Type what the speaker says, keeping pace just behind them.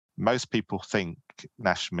Most people think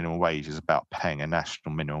national minimum wage is about paying a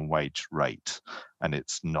national minimum wage rate, and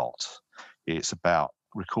it's not. It's about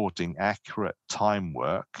recording accurate time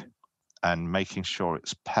work and making sure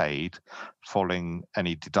it's paid following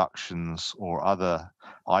any deductions or other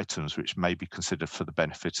items which may be considered for the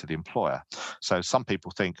benefit of the employer. So some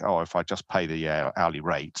people think, if I just pay the hourly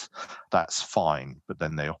rate, that's fine. But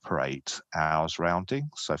then they operate hours rounding.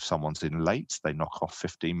 So if someone's in late, they knock off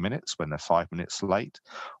 15 minutes when they're 5 minutes late,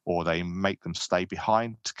 or they make them stay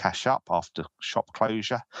behind to cash up after shop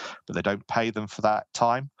closure, but they don't pay them for that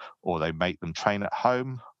time, or they make them train at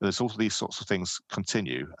home. There's all these sorts of things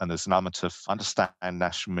continue, and there's an element of understand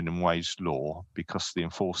national minimum wage law because the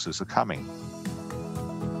enforcers are coming.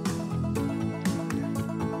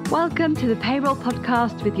 Welcome to the Payroll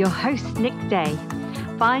Podcast with your host, Nick Day.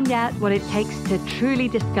 Find out what it takes to truly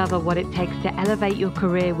discover what it takes to elevate your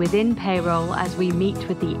career within payroll as we meet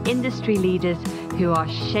with the industry leaders who are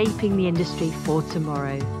shaping the industry for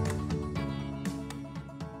tomorrow.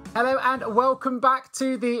 Hello and welcome back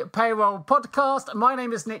to the Payroll Podcast. My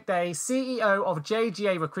name is Nick Day, CEO of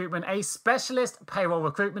JGA Recruitment, a specialist payroll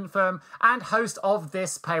recruitment firm and host of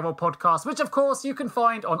this Payroll Podcast, which of course you can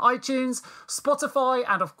find on iTunes, Spotify,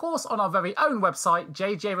 and of course on our very own website,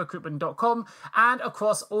 jjarecruitment.com, and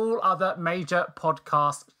across all other major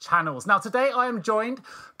podcast channels. Now today I am joined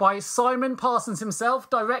by Simon Parsons himself,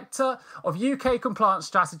 Director of UK Compliance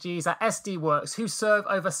Strategies at SD Worx, who serve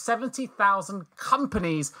over 70,000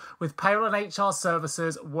 companies with payroll and HR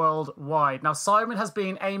services worldwide. Now, Simon has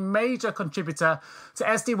been a major contributor to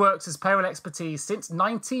SD Worx's payroll expertise since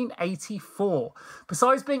 1984.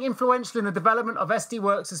 Besides being influential in the development of SD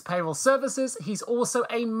Worx's payroll services, he's also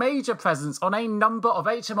a major presence on a number of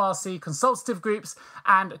HMRC consultative groups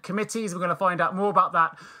and committees. We're going to find out more about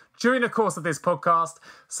that during the course of this podcast.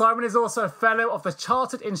 Simon is also a fellow of the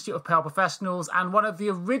Chartered Institute of Payroll Professionals and one of the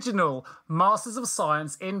original Masters of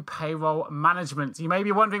Science in Payroll Management. You may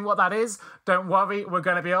be wondering what that is. Don't worry, we're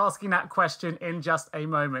going to be asking that question in just a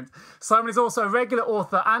moment. Simon is also a regular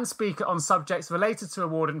author and speaker on subjects related to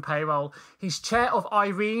award and payroll. He's chair of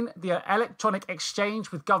IRENE, the Electronic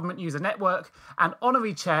Exchange with Government User Network, and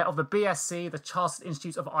honorary chair of the BSc, the Chartered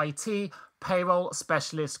Institute of IT Payroll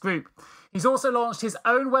Specialist Group. He's also launched his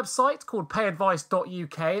own website called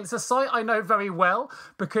payadvice.uk. It's a site I know very well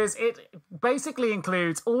because it basically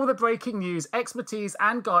includes all the breaking news, expertise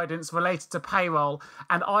and guidance related to payroll.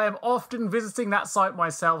 And I am often visiting that site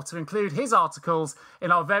myself to include his articles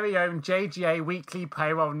in our very own JGA weekly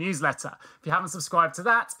payroll newsletter. If you haven't subscribed to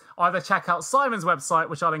that, either check out Simon's website,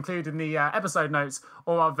 which I'll include in the episode notes,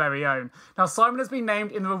 or our very own. Now, Simon has been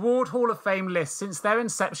named in the Reward Hall of Fame list since their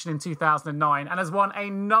inception in 2009 and has won a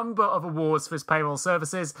number of awards for his payroll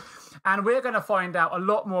services. And we're going to find out a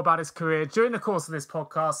lot more about his career during the course of this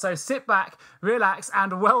podcast. So sit back, relax,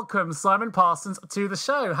 and welcome Simon Parsons to the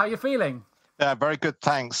show. How are you feeling? Yeah, very good.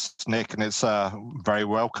 Thanks, Nick. And it's very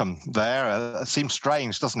welcome there. It seems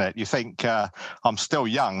strange, doesn't it? You think I'm still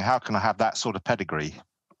young. How can I have that sort of pedigree?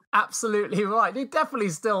 Absolutely right. You're definitely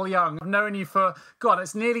still young. I've known you for,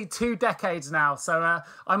 it's nearly 2 decades now. So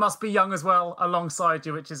I must be young as well alongside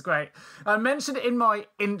you, which is great. I mentioned in my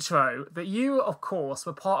intro that you, of course,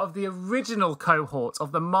 were part of the original cohort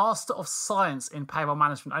of the Master of Science in Payroll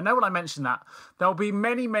Management. I know when I mention that, there'll be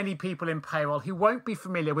many, many people in payroll who won't be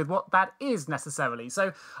familiar with what that is necessarily.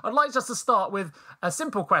 So I'd like just to start with a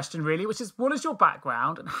simple question, really, which is what is your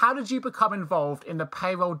background and how did you become involved in the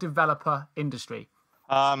payroll developer industry?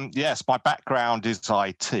 Yes, my background is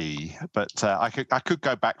IT, but I could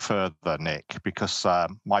go back further, Nick, because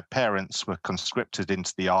my parents were conscripted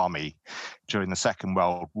into the army during the Second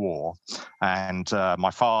World War, and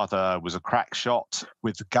my father was a crack shot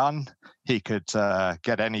with a gun. He could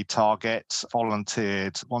get any target,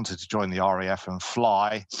 volunteered, wanted to join the RAF and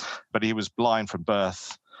fly, but he was blind from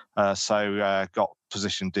birth. So got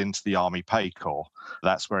positioned into the Army Pay Corps.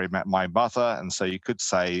 That's where he met my mother. And so you could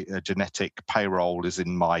say a genetic payroll is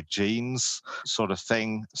in my genes sort of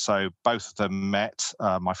thing. So both of them met.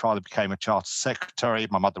 My father became a chartered secretary.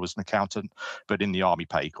 My mother was an accountant, but in the Army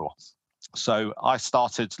Pay Corps. So I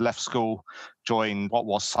left school, joined what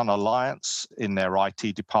was Sun Alliance in their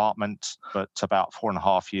IT department, but about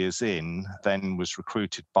 4.5 years in, then was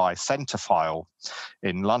recruited by Centrefile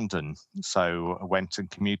in London. So I went and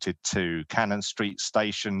commuted to Cannon Street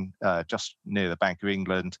Station, just near the Bank of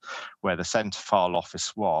England, where the Centrefile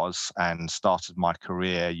office was, and started my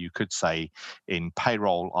career, you could say, in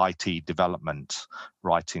payroll IT development,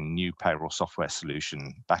 writing new payroll software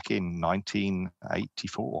solution back in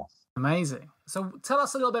 1984. Amazing. So tell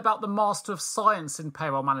us a little bit about the Master of Science in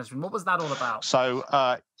Payroll Management. What was that all about? So,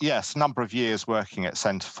 yes, a number of years working at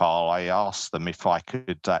Centrefile, I asked them if I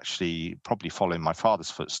could actually probably follow in my father's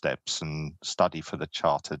footsteps and study for the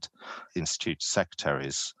Chartered Institute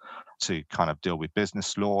Secretaries to kind of deal with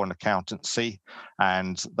business law and accountancy.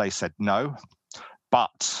 And they said no.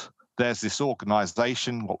 But there's this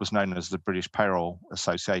organisation, what was known as the British Payroll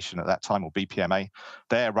Association at that time, or BPMA.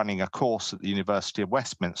 They're running a course at the University of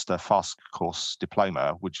Westminster, fast course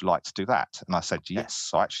diploma. Would you like to do that? And I said yes.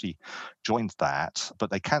 So I actually joined that, but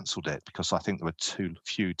they cancelled it because I think there were too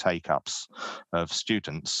few take-ups of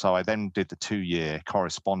students. So I then did the 2-year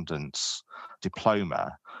correspondence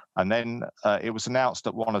diploma. And then it was announced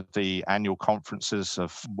at one of the annual conferences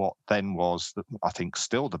of what then was, I think,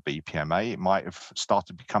 still the BPMA. It might have started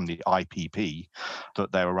to become the IPP,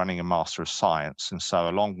 that they were running a Master of Science. And so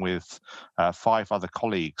along with 5 other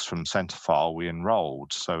colleagues from Centrefile, we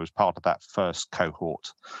enrolled. So as part of that first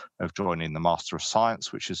cohort of joining the Master of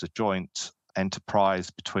Science, which is a joint enterprise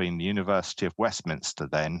between the University of Westminster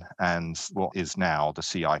then and what is now the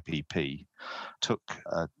CIPP, took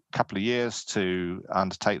a couple of years to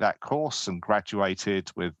undertake that course and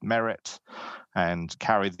graduated with merit and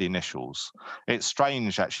carried the initials. It's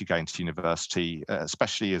strange actually going to university,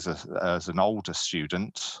 especially as an older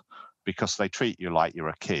student, because they treat you like you're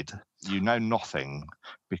a kid. You know nothing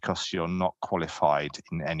because you're not qualified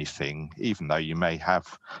in anything, even though you may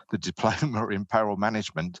have the diploma in payroll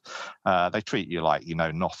management. They treat you like you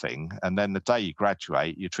know nothing. And then the day you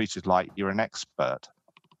graduate, you're treated like you're an expert.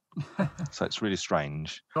 So it's really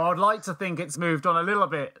strange. Well, I'd like to think it's moved on a little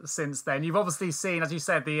bit since then. You've obviously seen, as you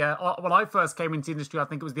said, when I first came into the industry, I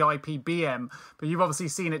think it was the IPBM, but you've obviously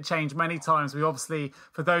seen it change many times. We obviously,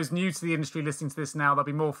 for those new to the industry listening to this now, they'll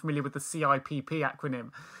be more familiar with the CIPP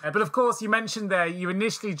acronym. But of course, you mentioned there, you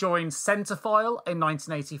initially joined Centrefile in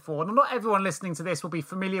 1984. And not everyone listening to this will be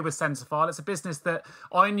familiar with Centrefile. It's a business that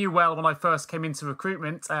I knew well when I first came into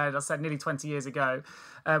recruitment, as I said, nearly 20 years ago.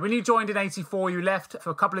 When you joined in 84, you left for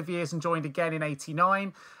a couple of years and joined again in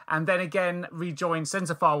 89, and then again rejoined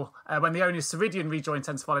Centrefile when the owners Ceridian rejoined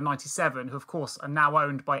Centrefile in 97, who of course are now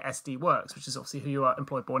owned by SD Worx, which is obviously who you are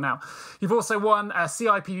employed by now. You've also won a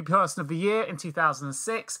CIPP Person of the Year in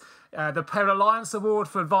 2006, the Payroll Alliance Award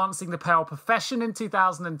for advancing the payroll profession in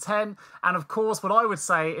 2010, and of course what I would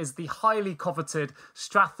say is the highly coveted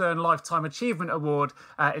Strathern Lifetime Achievement Award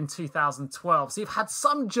in 2012. So you've had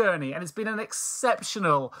some journey, and it's been an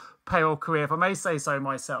exceptional payroll career, if I may say so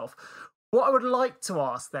myself. What I would like to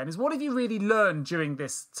ask then is, what have you really learned during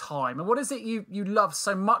this time, and what is it you love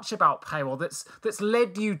so much about payroll that's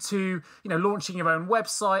led you to launching your own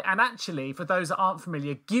website, and actually, for those that aren't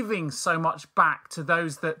familiar, giving so much back to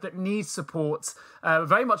those that need support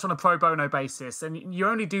very much on a pro bono basis. And you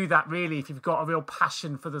only do that really if you've got a real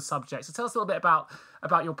passion for the subject. So tell us a little bit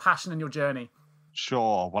about your passion and your journey.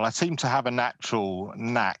 Sure. Well, I seem to have a natural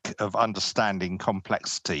knack of understanding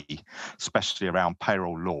complexity, especially around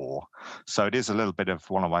payroll law. So it is a little bit of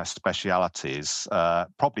one of my specialities.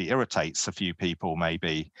 Probably irritates a few people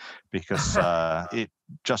maybe, because it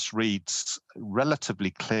just reads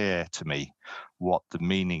relatively clear to me what the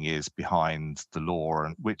meaning is behind the law,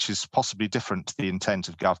 and which is possibly different to the intent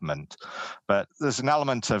of government. But there's an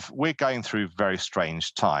element of, we're going through very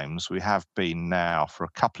strange times. We have been now for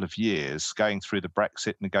a couple of years going through the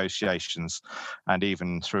Brexit negotiations and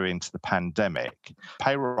even through into the pandemic.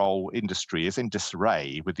 Payroll industry is in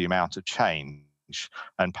disarray with the amount of change.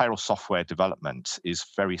 And payroll software development is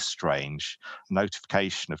very strange.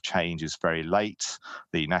 Notification of change is very late.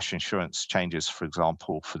 The national insurance changes, for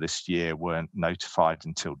example, for this year weren't notified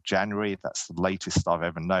until January. That's the latest I've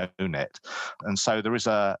ever known it. And so there is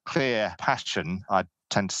a clear passion, I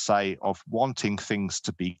tend to say, of wanting things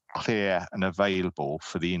to be clear and available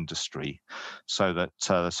for the industry so that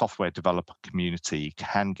the software developer community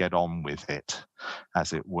can get on with it,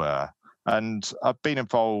 as it were. And I've been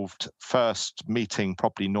involved first meeting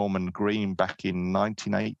probably Norman Green back in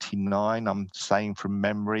 1989, I'm saying from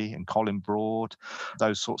memory, and Colin Broad,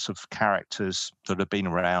 those sorts of characters that have been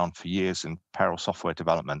around for years in payroll software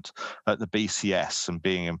development at the BCS, and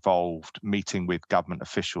being involved meeting with government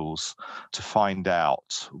officials to find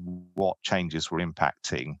out what changes were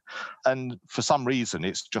impacting. And for some reason,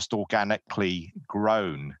 it's just organically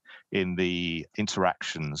grown in the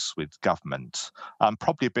interactions with government. I'm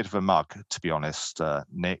probably a bit of a mug, to be honest,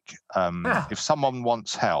 Nick. If someone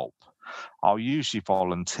wants help, I'll usually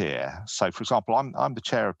volunteer. So, for example, I'm the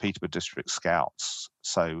chair of Peterborough District Scouts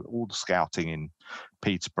So all the scouting in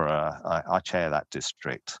Peterborough, I chair that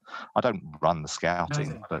district. I don't run the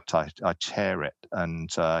scouting, but I chair it. And,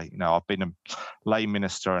 I've been a lay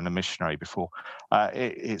minister and a missionary before.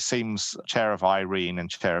 It seems, chair of Irene and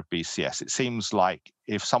chair of BCS, it seems like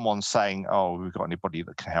if someone's saying, oh, we've got anybody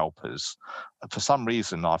that can help us, for some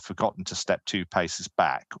reason I've forgotten to step 2 paces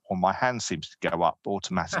back, or my hand seems to go up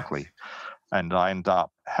automatically and I end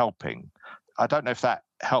up helping. I don't know if that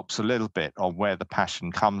helps a little bit on where the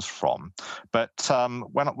passion comes from. But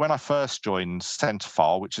when I first joined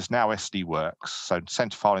Centrefile, which is now SD Worx, so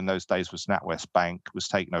Centrefile in those days was NatWest Bank, was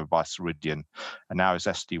taken over by Ceridian, and now is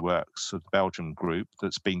SD Worx, the Belgian group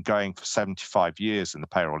that's been going for 75 years in the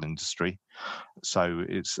payroll industry. So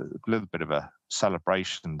it's a little bit of a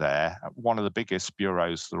celebration there. One of the biggest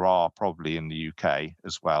bureaus there are probably in the UK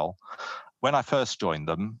as well. When I first joined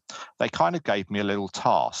them, they kind of gave me a little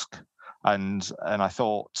task. And I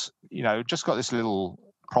thought, just got this little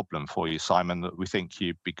problem for you, Simon, that we think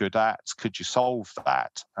you'd be good at. Could you solve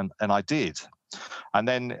that? And I did. And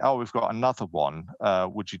then, we've got another one.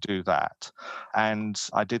 Would you do that? And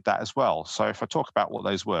I did that as well. So if I talk about what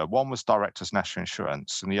those were, one was Directors National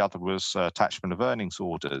Insurance and the other was attachment of earnings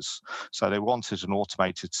orders. So they wanted an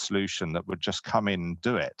automated solution that would just come in and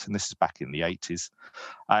do it. And this is back in the 80s.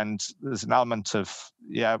 And there's an element of,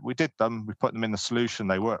 we did them. We put them in the solution.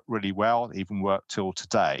 They worked really well, even work till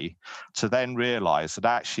today, to then realize that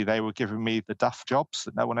actually they were giving me the duff jobs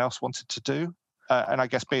that no one else wanted to do. And I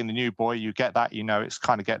guess being the new boy, you get that, it's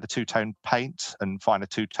kind of get the two-tone paint and find a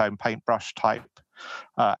two-tone paintbrush type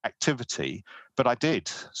activity. But I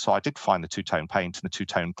did. So I did find the two-tone paint and the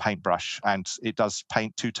two-tone paintbrush, and it does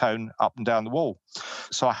paint two-tone up and down the wall.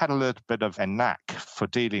 So I had a little bit of a knack for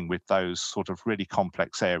dealing with those sort of really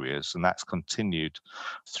complex areas, and that's continued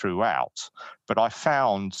throughout. But I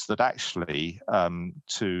found that actually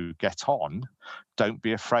to get on, don't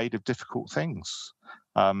be afraid of difficult things.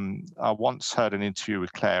 I once heard an interview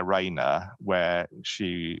with Claire Rayner where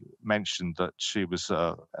she mentioned that she was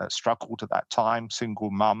struggled at that time,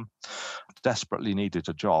 single mum, desperately needed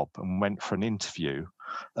a job and went for an interview.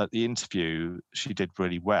 At the interview, she did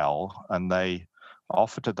really well and they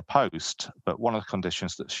offered her the post, but one of the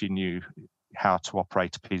conditions that she knew how to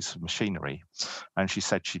operate a piece of machinery. And she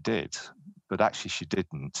said she did, but actually she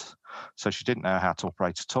didn't. So she didn't know how to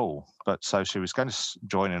operate at all. But so she was going to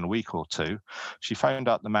join in a week or two. She phoned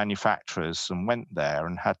up the manufacturers and went there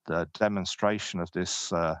and had the demonstration of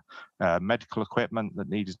this medical equipment that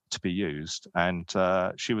needed to be used. And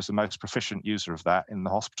she was the most proficient user of that in the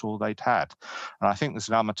hospital they'd had. And I think there's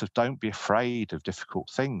an element of don't be afraid of difficult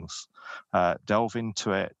things. Delve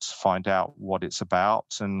into it, find out what it's about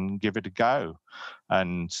and give it a go.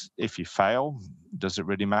 And if you fail, does it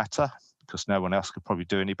really matter? Because no one else could probably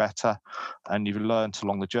do any better, and you've learned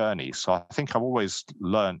along the journey. So I think I've always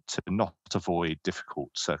learned to not avoid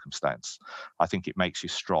difficult circumstance. I think it makes you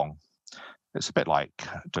strong. It's a bit like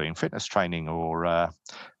doing fitness training or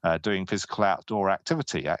doing physical outdoor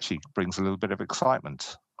activity. It actually brings a little bit of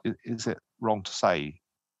excitement. Is it wrong to say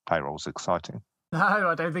payroll's exciting? No,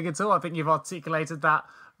 I don't think at all. I think you've articulated that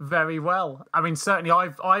very well. I mean, certainly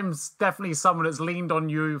I'm definitely someone that's leaned on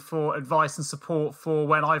you for advice and support for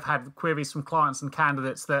when I've had queries from clients and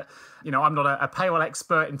candidates that, I'm not a payroll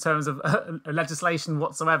expert in terms of legislation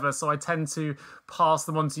whatsoever. So I tend to pass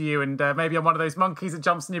them on to you. And maybe I'm one of those monkeys that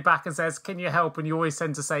jumps on your back and says, can you help? And you always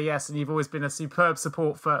tend to say yes. And you've always been a superb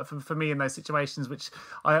support for me in those situations, which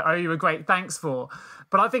I owe you a great thanks for.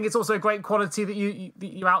 But I think it's also a great quality that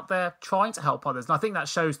you're out there trying to help others. And I think that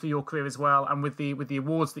shows through your career as well. And with the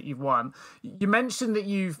awards that you've won. You mentioned that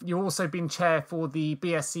you've also been chair for the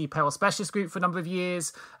BSc Payroll Specialist Group for a number of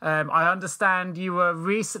years. I understand you were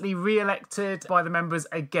recently re-elected by the members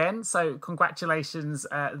again, so congratulations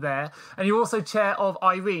there. And you're also chair of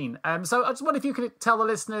Irene. So I just wonder if you could tell the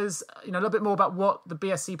listeners, a little bit more about what the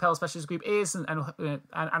BSc Payroll Specialist Group is and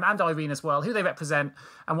Irene as well, who they represent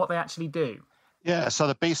and what they actually do. Yeah, so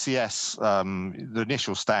the BCS, the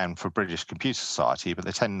initial stand for British Computer Society, but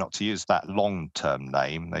they tend not to use that long-term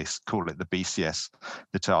name. They call it the BCS,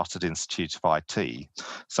 the Chartered Institute of IT.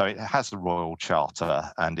 So it has a royal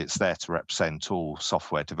charter and it's there to represent all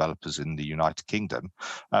software developers in the United Kingdom.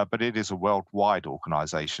 But it is a worldwide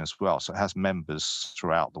organisation as well. So it has members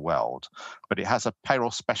throughout the world. But it has a payroll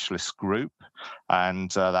specialist group, and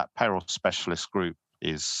that payroll specialist group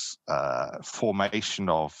is formation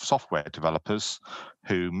of software developers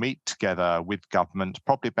who meet together with government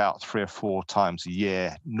probably about 3 or 4 times a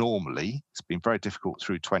year normally. It's been very difficult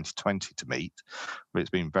through 2020 to meet, but it's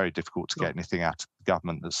been very difficult to get anything out of the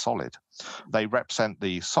government that's solid. They represent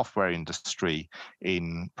the software industry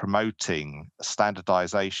in promoting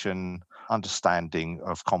standardization, understanding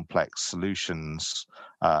of complex solutions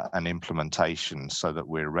and implementation so that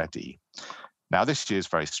we're ready. Now, this year is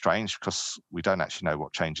very strange because we don't actually know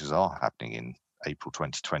what changes are happening in April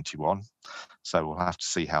 2021. So we'll have to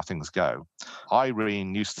see how things go.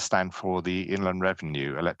 IRENE used to stand for the Inland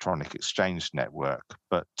Revenue Electronic Exchange Network,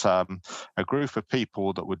 but a group of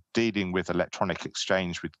people that were dealing with electronic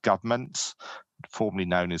exchange with governments, formerly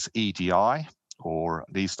known as EDI, or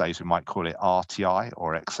these days we might call it RTI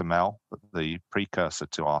or XML, but the precursor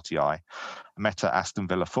to RTI, met at Aston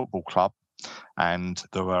Villa Football Club. And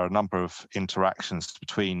there were a number of interactions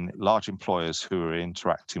between large employers who were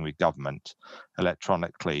interacting with government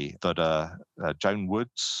electronically that Joan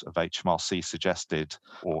Woods of HMRC suggested,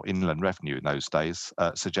 or Inland Revenue in those days,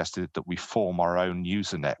 suggested that we form our own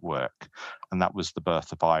user network. And that was the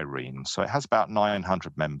birth of IRENE. So it has about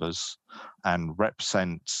 900 members and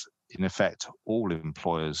represents, in effect, all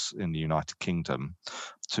employers in the United Kingdom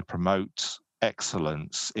to promote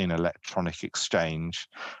excellence in electronic exchange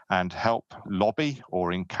and help lobby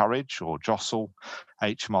or encourage or jostle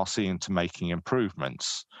HMRC into making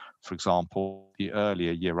improvements. For example, the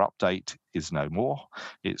earlier year update is no more.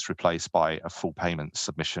 It's replaced by a full payment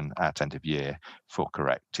submission at end of year for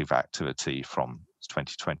corrective activity from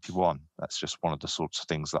 2021. That's just one of the sorts of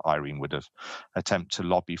things that IRENE would have attempted to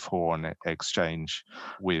lobby for and exchange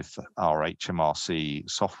with our HMRC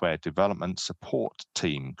software development support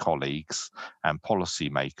team colleagues and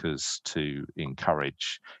policymakers to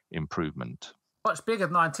encourage improvement. Much bigger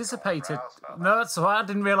than I anticipated. No, that's all right. I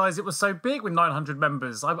didn't realise it was so big with 900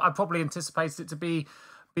 members. I probably anticipated it to be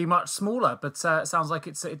much smaller, but it sounds like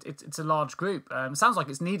it's a large group. Sounds like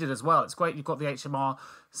it's needed as well. It's great you've got the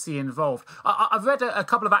HMRC involved. I've read a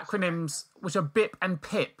couple of acronyms which are BIP and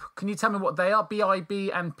PIP. Can you tell me what they are? BIB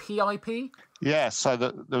and PIP? Yeah, so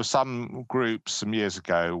there were some groups some years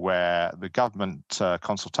ago where the government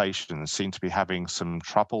consultations seemed to be having some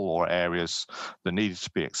trouble or areas that needed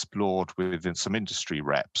to be explored within some industry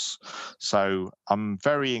reps. So I'm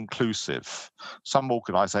very inclusive. Some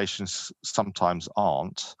organisations sometimes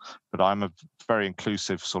aren't, but I'm a very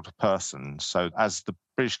inclusive sort of person. So as the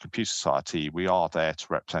British Computer Society, we are there to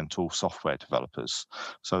represent all software developers.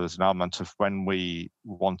 So there's an element of when we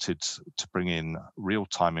wanted to bring in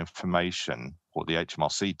real-time information, what the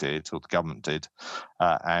HMRC did or the government did,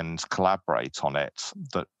 and collaborate on it,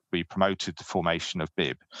 that we promoted the formation of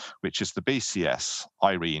BIB, which is the BCS,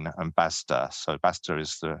 IRENE and BASDA. So BASDA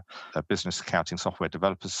is the Business Accounting Software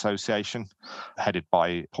Developers Association, headed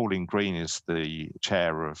by Pauline Green, is the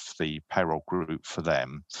chair of the payroll group for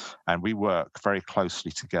them. And we work very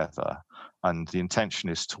closely together. And the intention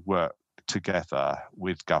is to work together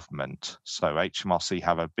with government. So HMRC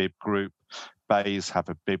have a BIB group, BAYS have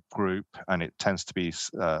a BIB group, and it tends to be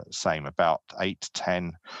same, about 8 to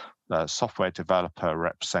 10 software developer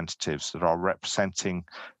representatives that are representing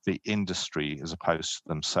the industry as opposed to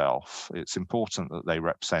themselves. It's important that they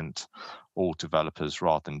represent all developers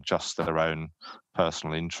rather than just their own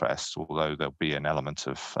personal interests, although there'll be an element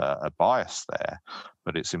of a bias there,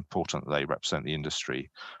 but it's important that they represent the industry.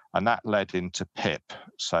 And that led into PIP.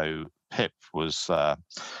 So PIP was,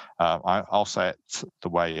 I'll say it the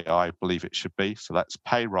way I believe it should be. So that's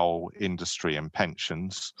payroll, industry and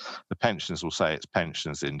pensions. The pensions will say it's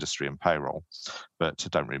pensions, industry and payroll, but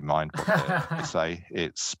don't really mind what they say.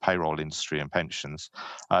 It's payroll, industry and pensions.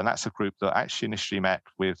 And that's a group that actually initially met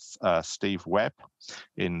with Steve Webb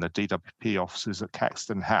in the DWP offices at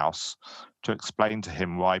Caxton House to explain to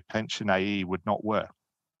him why pension AE would not work.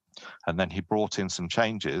 And then he brought in some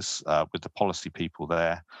changes with the policy people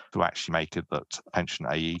there to actually make it that pension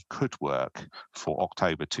AE could work for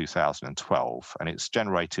October 2012. And it's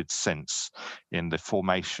generated since in the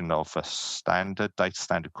formation of a data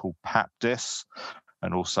standard called PAPDIS,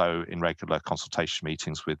 and also in regular consultation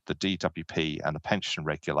meetings with the DWP and the pension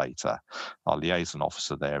regulator. Our liaison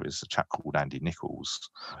officer there is a chap called Andy Nichols,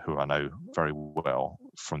 who I know very well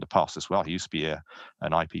from the past as well. He used to be an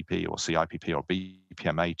IPP or CIPP or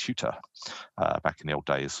BPMA tutor back in the old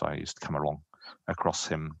days. So I used to come along across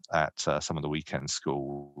him at some of the weekend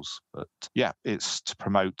schools. But yeah, it's to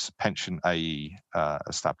promote pension AE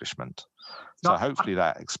establishment. So hopefully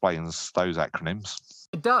that explains those acronyms.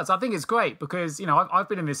 It does. I think it's great because, you know, I've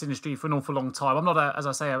been in this industry for an awful long time. I'm not, as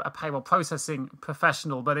I say, a payroll processing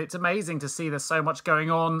professional, but it's amazing to see there's so much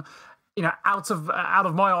going on out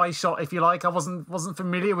of my eye shot, if you like. I wasn't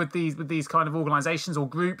familiar with these kind of organisations or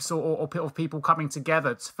groups or people coming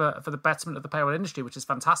together for the betterment of the payroll industry, which is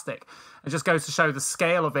fantastic. It just goes to show the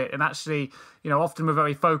scale of it. And actually, often we're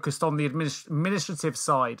very focused on the administrative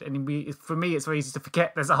side, and for me, it's very easy to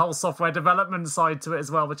forget there's a whole software development side to it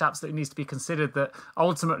as well, which absolutely needs to be considered, that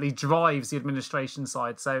ultimately drives the administration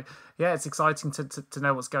side. So yeah, it's exciting to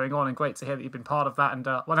know what's going on, and great to hear that you've been part of that, and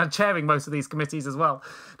I'm chairing most of these committees as well.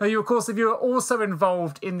 Now, you, of course, if you're also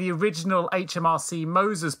involved in the original HMRC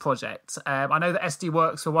Moses project, I know that SD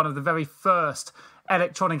Worx were one of the very first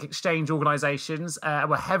electronic exchange organisations,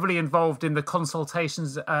 were heavily involved in the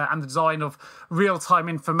consultations and the design of real-time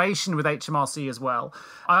information with HMRC as well.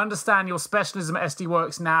 I understand your specialism at SD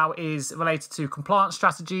Worx now is related to compliance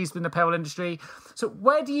strategies within the payroll industry. So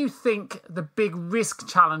where do you think the big risk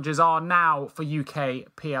challenges are now for UK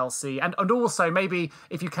PLC? And also, maybe,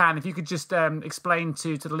 if you could just explain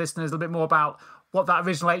to the listeners a little bit more about what that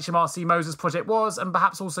original HMRC Moses project was, and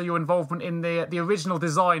perhaps also your involvement in the original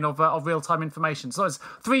design of real-time information. So there's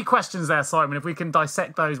 3 questions there, Simon. If we can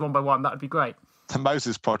dissect those one by one, that would be great. The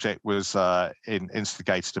Moses project was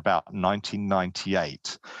instigated about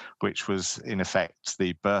 1998, which was in effect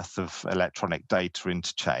the birth of electronic data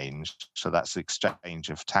interchange. So that's the exchange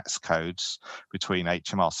of tax codes between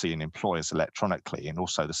HMRC and employers electronically, and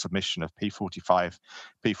also the submission of P45,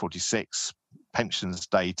 P46, pensions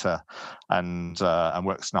data and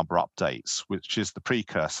works number updates, which is the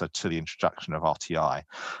precursor to the introduction of RTI.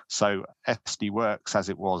 So SD Worx, as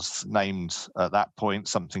it was named at that point,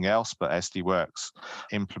 something else, but SD Worx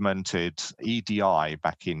implemented EDI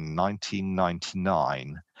back in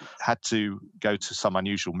 1999, had to go to some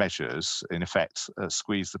unusual measures, in effect,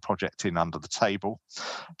 squeeze the project in under the table,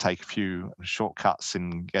 take a few shortcuts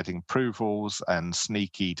in getting approvals and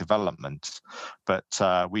sneaky development.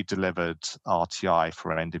 But we delivered RTI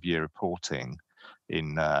for end-of-year reporting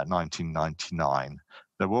in 1999.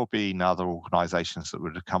 There will be other organisations that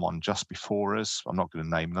would have come on just before us. I'm not going to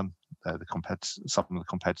name them. Some of the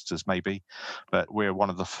competitors maybe, but we're one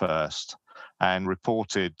of the first, and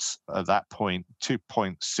reported at that point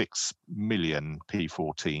 2.6 million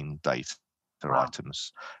P14 data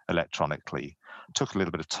items electronically. It took a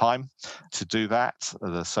little bit of time to do that.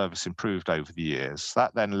 The service improved over the years.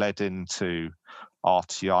 That then led into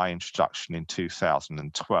RTI introduction in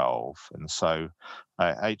 2012, and so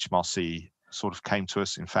HMRC sort of came to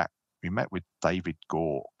us. In fact, we met with David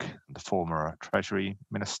Gauke, the former Treasury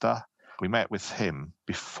Minister. We met with him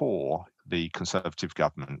before the Conservative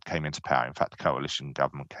government came into power. In fact, the coalition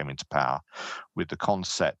government came into power with the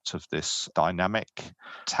concept of this dynamic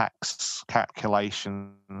tax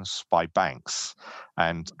calculations by banks,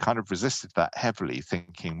 and kind of resisted that heavily,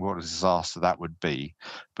 thinking what a disaster that would be.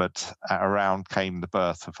 But around came the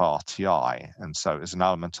birth of RTI. And so it was an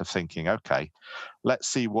element of thinking, okay, let's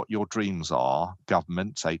see what your dreams are,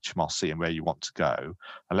 government, HMRC, and where you want to go.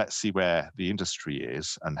 And let's see where the industry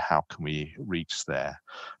is and how can we reach there.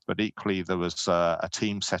 But equally, there was a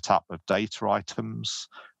team set up of data items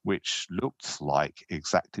which looked like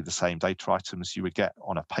exactly the same data items you would get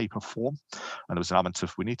on a paper form. And there was an element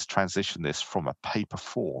of, we need to transition this from a paper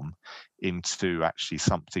form into actually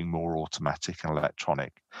something more automatic and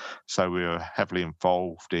electronic. So we were heavily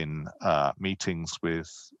involved in meetings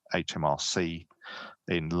with HMRC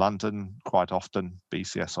in London quite often,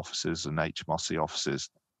 BCS offices and HMRC offices,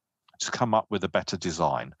 to come up with a better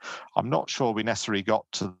design. I'm not sure we necessarily got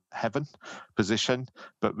to heaven position,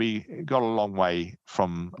 but we got a long way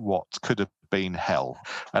from what could have been hell.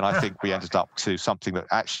 And I think we ended up to something that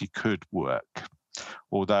actually could work,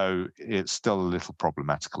 although it's still a little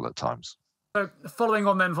problematical at times. So following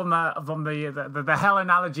on then from the hell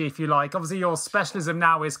analogy, if you like, obviously your specialism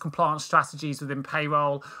now is compliance strategies within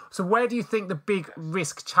payroll. So where do you think the big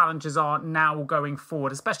risk challenges are now going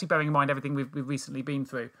forward, especially bearing in mind everything we've recently been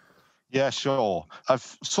through? Yeah, sure.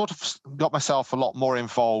 I've sort of got myself a lot more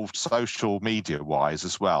involved social media-wise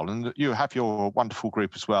as well. And you have your wonderful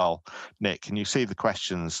group as well, Nick, and you see the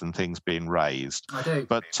questions and things being raised. I do.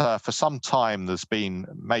 But for some time, there's been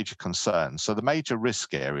major concerns. So the major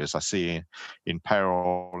risk areas I see in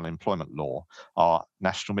payroll and employment law are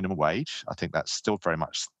national minimum wage. I think that's still very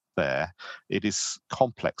much there. It is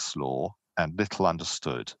complex law and little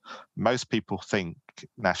understood. Most people think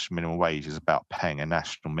national minimum wage is about paying a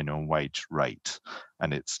national minimum wage rate,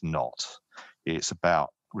 and it's not. It's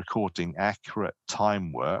about recording accurate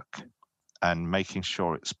time work and making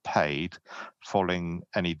sure it's paid following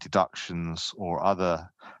any deductions or other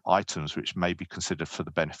items which may be considered for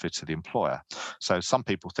the benefit of the employer. So some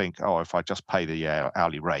people think, oh, if I just pay the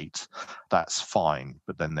hourly rate, that's fine.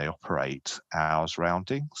 But then they operate hours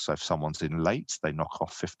rounding. So if someone's in late, they knock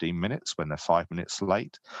off 15 minutes when they're 5 minutes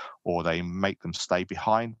late, or they make them stay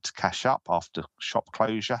behind to cash up after shop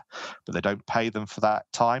closure, but they don't pay them for that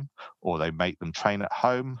time, or they make them train at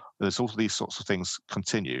home. There's all these sorts of things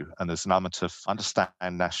continue, and there's an element of understand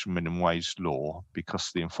national minimum wage law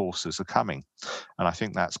because the enforcers are coming. And I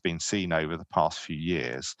think that's been seen over the past few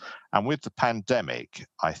years. And with the pandemic,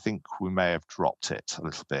 I think we may have dropped it a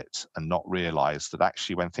little bit and not realised that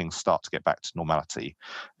actually when things start to get back to normality,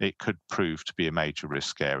 it could prove to be a major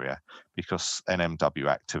risk area because NMW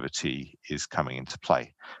activity is coming into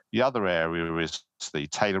play. The other area is the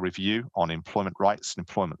Taylor Review on employment rights and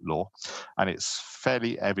employment law. And it's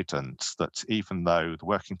fairly evident that even though the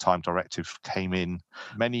Working Time Directive came in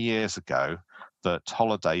many years ago, that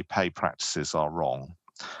holiday pay practices are wrong.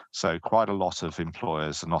 So quite a lot of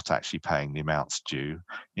employers are not actually paying the amounts due.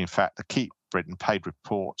 In fact, the Keep Britain Paid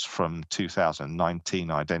reports from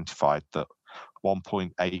 2019 identified that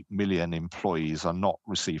 1.8 million employees are not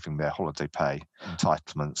receiving their holiday pay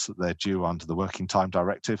entitlements that they're due under the Working Time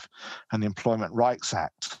Directive and the Employment Rights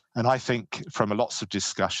Act. And I think from lots of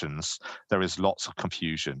discussions, there is lots of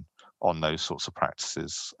confusion on those sorts of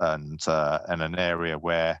practices, and an area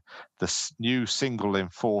where this new single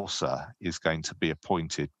enforcer is going to be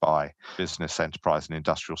appointed by Business, Enterprise and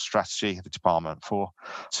Industrial Strategy, the Department for,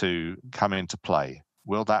 to come into play.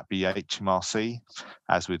 Will that be HMRC,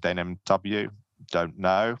 as with NMW? Don't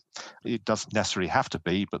know. It doesn't necessarily have to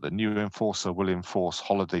be, but the new enforcer will enforce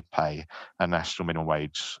holiday pay and national minimum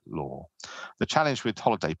wage law. The challenge with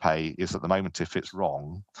holiday pay is at the moment, if it's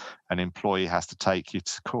wrong, an employee has to take you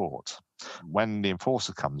to court. When the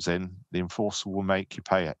enforcer comes in, the enforcer will make you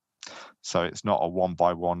pay it. So it's not a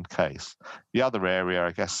one-by-one case. The other area,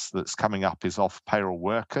 I guess, that's coming up is off-payroll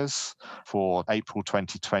workers for April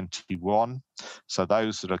 2021. So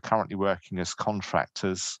those that are currently working as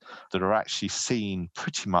contractors that are actually seen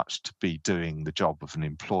pretty much to be doing the job of an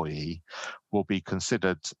employee will be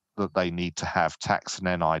considered that they need to have tax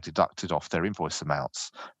and NI deducted off their invoice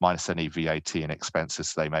amounts, minus any VAT and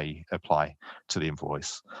expenses they may apply to the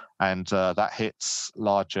invoice. And that hits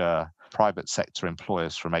larger private sector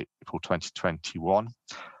employers from April 2021.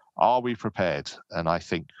 Are we prepared? And I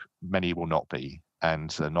think many will not be, and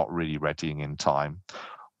they're not really readying in time.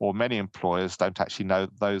 Or many employers don't actually know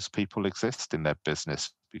those people exist in their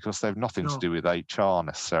business because they've nothing to do with HR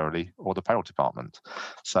necessarily or the payroll department.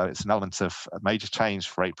 So it's an element of a major change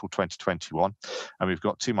for April 2021. And we've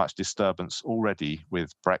got too much disturbance already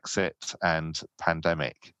with Brexit and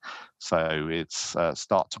pandemic. So it's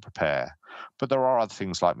start to prepare. But there are other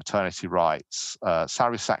things like maternity rights.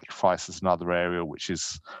 Salary sacrifice is another area which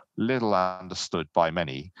is little understood by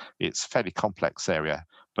many. It's a fairly complex area,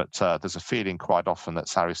 but there's a feeling quite often that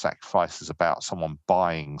salary sacrifice is about someone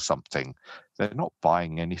buying something. They're not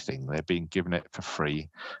buying anything. They're being given it for free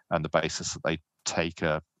on the basis that they take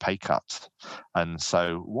a pay cut. And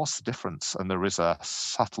so what's the difference? And there is a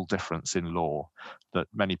subtle difference in law that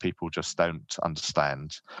many people just don't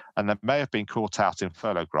understand. And they may have been caught out in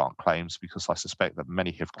furlough grant claims because I suspect that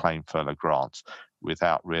many have claimed furlough grant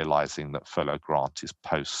without realising that furlough grant is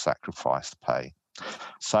post-sacrifice pay.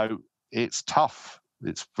 So it's tough.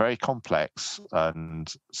 It's very complex,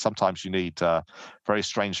 and sometimes you need very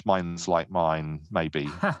strange minds like mine, maybe,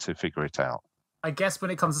 to figure it out. I guess when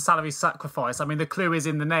it comes to salary sacrifice, I mean, the clue is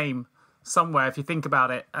in the name somewhere, if you think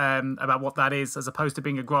about it, about what that is, as opposed to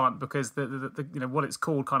being a grant, because the you know what it's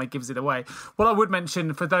called kind of gives it away. What I would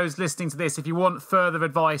mention for those listening to this, if you want further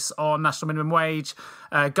advice on national minimum wage,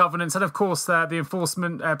 governance, and of course the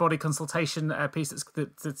enforcement body consultation piece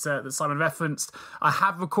that Simon referenced, I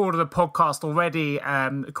have recorded a podcast already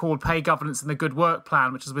called Pay Governance and the Good Work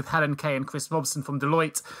Plan, which is with Helen Kay and Chris Robson from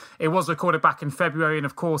Deloitte. It was recorded back in February, and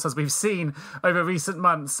of course, as we've seen over recent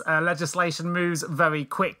months, legislation moves very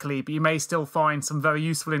quickly, but you may still find some very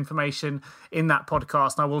useful information in that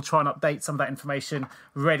podcast, and I will try and update some of that information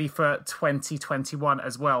ready for 2021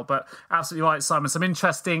 as well. But absolutely right, Simon, some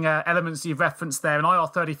interesting elements you've referenced there, and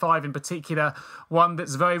IR35 in particular, one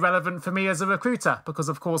that's very relevant for me as a recruiter, because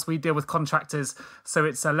of course we deal with contractors, so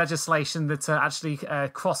it's legislation that actually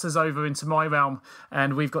crosses over into my realm,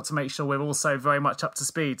 and we've got to make sure we're also very much up to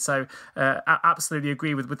speed. So absolutely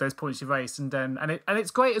agree with those points you raised, and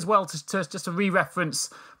it's great as well to just to re-reference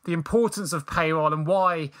the importance of payroll and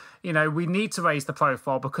why, we need to raise the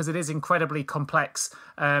profile, because it is incredibly complex.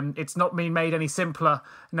 It's not being made any simpler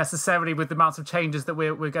necessarily with the amount of changes that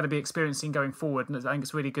we're going to be experiencing going forward. And I think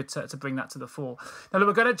it's really good to bring that to the fore. Now, look,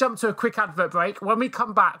 we're going to jump to a quick advert break. When we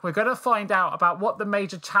come back, we're going to find out about what the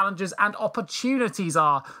major challenges and opportunities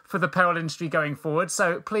are for the payroll industry going forward.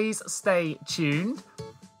 So please stay tuned.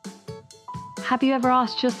 Have you ever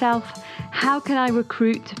asked yourself, how can I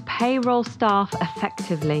recruit payroll staff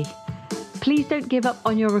effectively? Please don't give up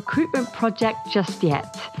on your recruitment project just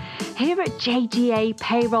yet. Here at JGA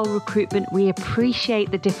Payroll Recruitment, we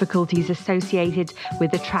appreciate the difficulties associated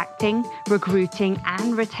with attracting, recruiting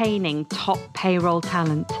and retaining top payroll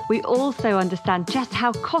talent. We also understand just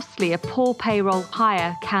how costly a poor payroll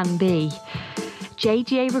hire can be.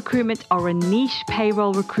 JGA Recruitment are a niche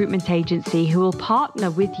payroll recruitment agency who will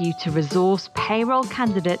partner with you to resource payroll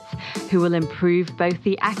candidates who will improve both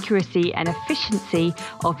the accuracy and efficiency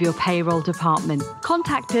of your payroll department.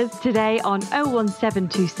 Contact us today on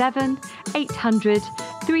 01727 800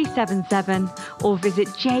 377 or visit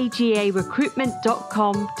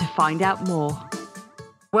jgarecruitment.com to find out more.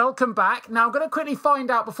 Welcome back. Now, I'm going to quickly find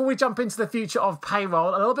out, before we jump into the future of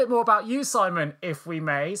payroll, a little bit more about you, Simon, if we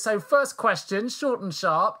may. So first question, short and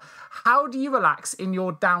sharp. How do you relax in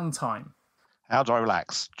your downtime? How do I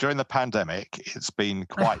relax? During the pandemic, it's been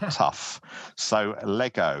quite tough. So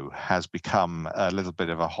Lego has become a little bit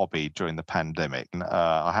of a hobby during the pandemic.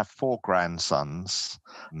 I have 4 grandsons.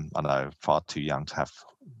 I know, far too young to have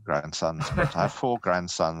grandsons, but I have 4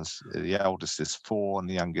 grandsons. The eldest is 4 and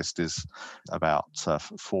the youngest is about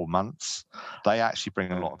 4 months. They actually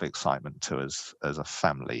bring a lot of excitement to us as a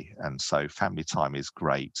family, and so family time is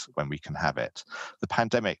great when we can have it. The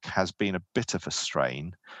pandemic has been a bit of a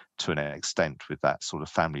strain to an extent with that sort of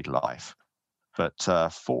family life.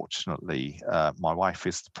 But fortunately, my wife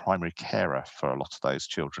is the primary carer for a lot of those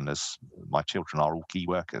children, as my children are all key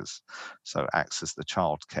workers, so acts as the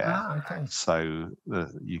childcare. Okay. So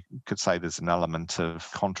you could say there's an element of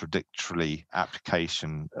contradictory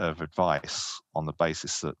application of advice on the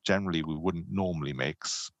basis that generally we wouldn't normally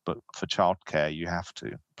mix, but for childcare you have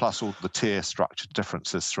to. Plus all the tier structure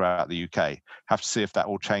differences throughout the UK. Have to see if that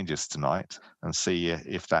all changes tonight and see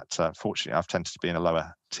if that, fortunately I've tended to be in a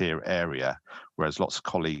lower tier area, whereas lots of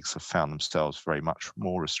colleagues have found themselves very much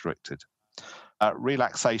more restricted.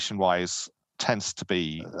 Relaxation-wise, tends to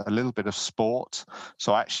be a little bit of sport.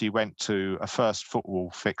 So I actually went to a first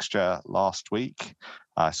football fixture last week.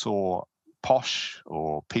 I saw Posh,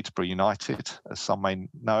 or Peterborough United, as some may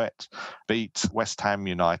know it, beat West Ham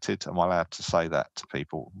United. Am I allowed to say that to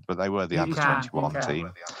people? But they were the under-21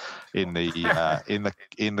 team in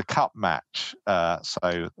the cup match.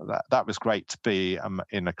 So that was great to be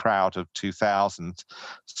in a crowd of 2,000,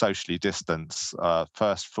 socially distanced,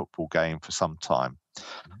 first football game for some time.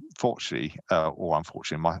 Fortunately, or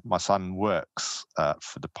unfortunately, my son works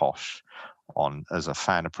for the Posh as a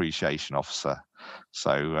fan appreciation officer.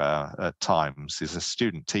 So at times he's a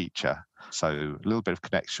student teacher. So a little bit of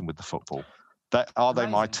connection with the football. Are they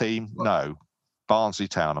my team? No. Barnsley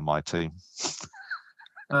Town are my team.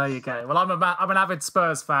 There you go. Well, I'm an avid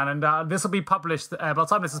Spurs fan, and this will be published. By the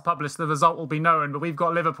time this is published, the result will be known. But we've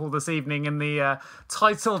got Liverpool this evening in the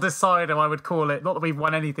title decider, I would call it. Not that we've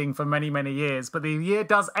won anything for many, many years, but the year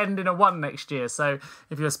does end in a 1 next year. So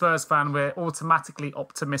if you're a Spurs fan, we're automatically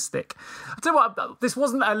optimistic. I'll tell you what, this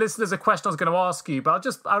wasn't a question I was going to ask you, but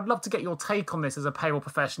I'd love to get your take on this as a payroll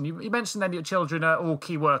profession. You mentioned then your children are all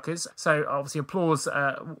key workers, so obviously applause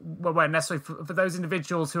where necessary for those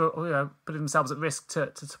individuals who are putting themselves at risk to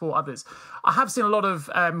support others. I have seen a lot of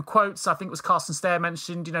quotes. I think it was Carsten Stair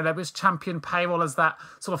mentioned, there was champion payroll as that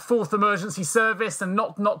sort of fourth emergency service, and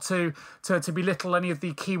not to belittle any of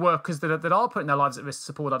the key workers that are putting their lives at risk to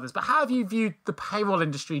support others. But how have you viewed the payroll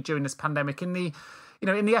industry during this pandemic in the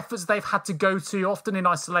efforts they've had to go to, often in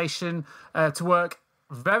isolation, to work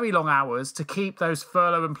very long hours to keep those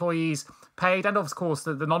furlough employees paid, and of course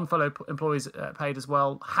the non-furlough employees paid as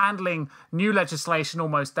well, handling new legislation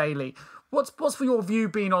almost daily? What's for your view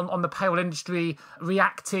been on the payroll industry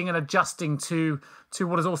reacting and adjusting to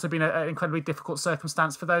what has also been an incredibly difficult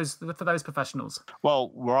circumstance for those professionals?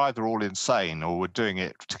 Well, we're either all insane or we're doing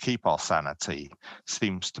it to keep our sanity,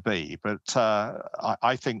 seems to be. But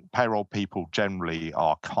I think payroll people generally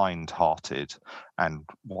are kind-hearted and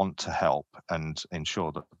want to help and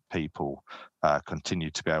ensure that people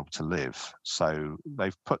continue to be able to live. So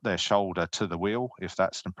they've put their shoulder to the wheel, if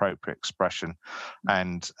that's an appropriate expression,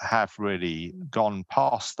 and have really gone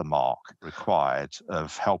past the mark required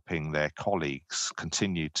of helping their colleagues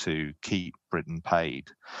continue to keep Britain paid.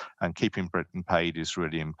 And keeping Britain paid is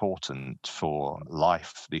really important for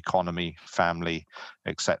life, the economy, family,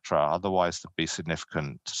 etc. Otherwise, there'd be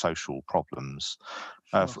significant social problems,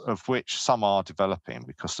 of which some are developing,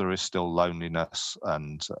 because there is still loneliness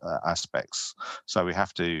and aspects. So we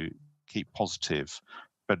have to keep positive.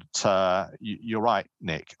 But you're right,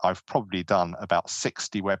 Nick. I've probably done about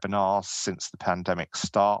 60 webinars since the pandemic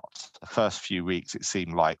start. The first few weeks, it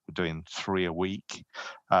seemed like we're doing 3 a week,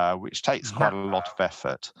 which takes quite a lot of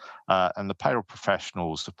effort. And the payroll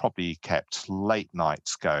professionals have probably kept late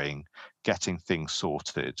nights going, getting things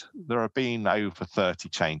sorted. There have been over 30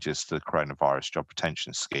 changes to the coronavirus job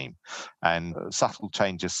retention scheme, and subtle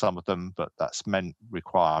changes, some of them, but that's meant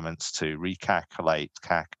requirements to calculate,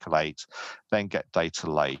 then get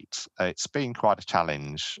data late. It's been quite a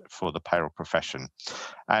challenge for the payroll profession,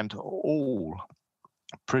 and all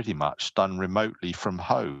pretty much done remotely from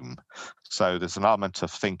home. So there's an element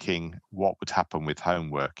of thinking what would happen with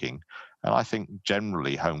home working. And I think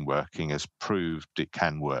generally home working has proved it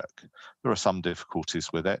can work. There are some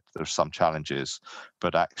difficulties with it, there are some challenges,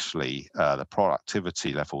 but actually the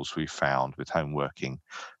productivity levels we found with home working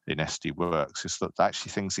in SD Worx is that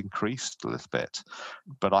actually things increased a little bit.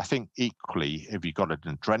 But I think equally, if you've got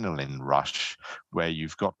an adrenaline rush where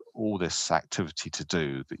you've got all this activity to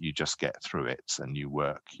do, that you just get through it and you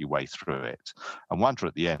work your way through it and wonder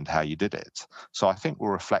at the end how you did it. So I think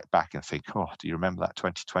we'll reflect back and think, oh, do you remember that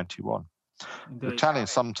 2021? Indeed. The challenge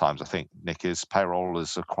sometimes, I think, Nick, is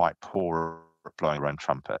payrollers are quite poor at blowing their own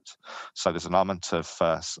trumpet. So there's an element of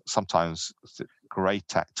sometimes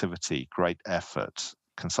great activity, great effort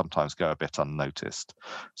can sometimes go a bit unnoticed.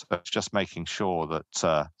 So it's just making sure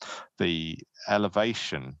that the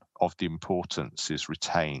elevation of the importance is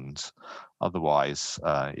retained. Otherwise,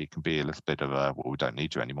 it can be a little bit of a, well, we don't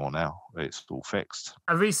need you anymore now. It's all fixed.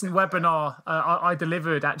 A recent webinar I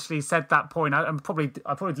delivered actually said that point. I probably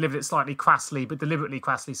delivered it slightly crassly, but deliberately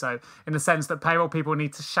crassly so, in the sense that payroll people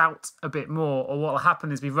need to shout a bit more. Or what will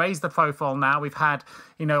happen is we've raised the profile now. We've had,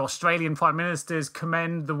 Australian prime ministers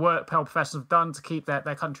commend the work payroll professionals have done to keep their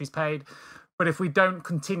countries paid. But if we don't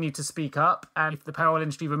continue to speak up, and if the payroll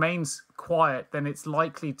industry remains quiet, then it's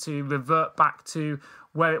likely to revert back to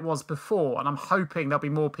where it was before. And I'm hoping there'll be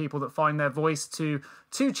more people that find their voice to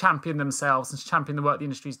champion themselves and champion the work the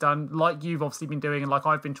industry's done, like you've obviously been doing and like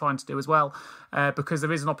I've been trying to do as well, because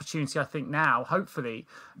there is an opportunity, I think now, hopefully,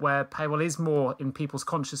 where payroll is more in people's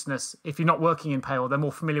consciousness. If you're not working in payroll, they're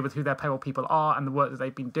more familiar with who their payroll people are and the work that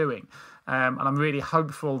they've been doing. And I'm really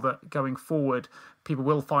hopeful that going forward, people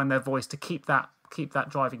will find their voice to keep that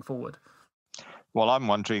driving forward. Well, I'm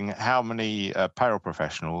wondering how many payroll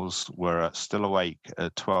professionals were still awake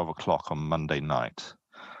at 12 o'clock on Monday night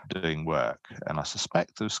doing work, and I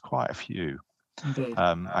suspect there's quite a few. Indeed.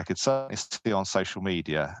 I could certainly see on social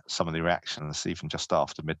media some of the reactions, even just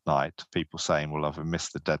after midnight, people saying, well, I've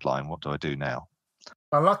missed the deadline, what do I do now?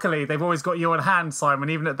 Well, luckily, they've always got you on hand, Simon,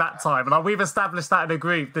 even at that time. And we've established that in a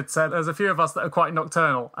group that there's a few of us that are quite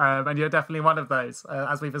nocturnal, and you're definitely one of those,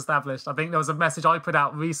 as we've established. I think there was a message I put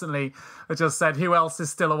out recently that just said, who else is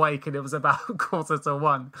still awake? And it was about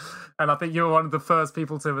 1:45. And I think you were one of the first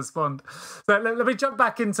people to respond. So let me jump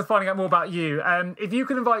back into finding out more about you. If you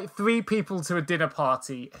could invite 3 people to a dinner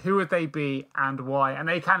party, who would they be and why? And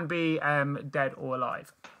they can be dead or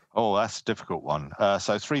alive. Oh, that's a difficult one.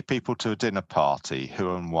 So 3 people to a dinner party,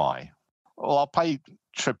 who and why? Well, I'll pay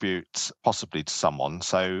tribute possibly to someone.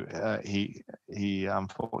 So he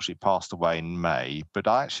unfortunately passed away in May, but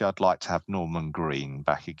I'd like to have Norman Green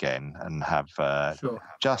back again and have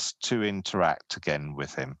just to interact again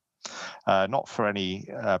with him. Not for any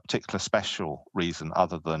particular special reason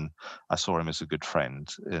other than I saw him as a good friend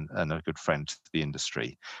and a good friend to the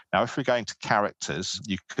industry. Now, if we're going to characters,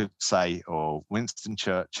 you could say, Winston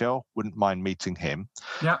Churchill, wouldn't mind meeting him.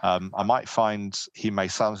 Yeah. I might find he may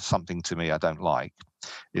say something to me I don't like,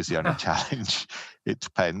 is the only challenge. It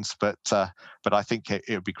depends. But I think it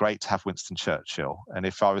would be great to have Winston Churchill. And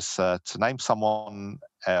if I was to name someone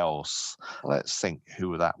else, let's think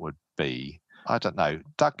who that would be. I don't know,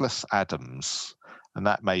 Douglas Adams, and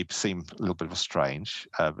that may seem a little bit of a strange,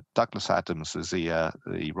 but Douglas Adams is the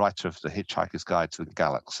writer of The Hitchhiker's Guide to the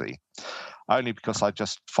Galaxy, only because I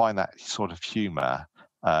just find that sort of humour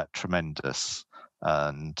tremendous.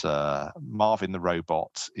 And Marvin the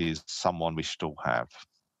Robot is someone we should all have.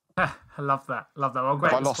 I love that. Well,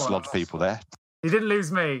 great I lost a lot of people there. You didn't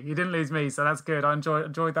lose me. You didn't lose me, so that's good. I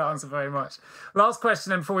enjoyed that answer very much. Last question,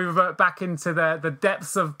 then, before we revert back into the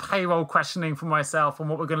depths of payroll questioning for myself and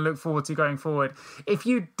what we're going to look forward to going forward. If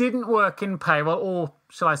you didn't work in payroll, or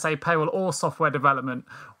shall I say payroll or software development,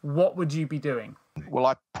 what would you be doing? Well,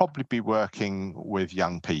 I'd probably be working with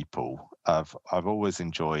young people. I've always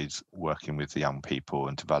enjoyed working with the young people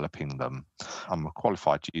and developing them. I'm a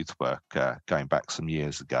qualified youth worker going back some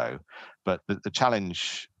years ago, but the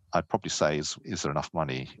challenge I'd probably say is there enough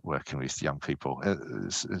money working with young people?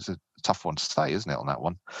 It's a tough one to say, isn't it, on that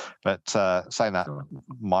one? But saying that,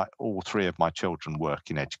 Sure. all three of my children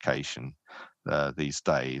work in education these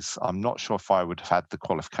days. I'm not sure if I would have had the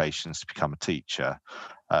qualifications to become a teacher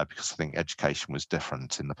because I think education was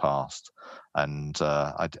different in the past. And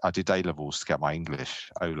I did A-levels to get my English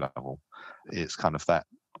O-level. It's kind of that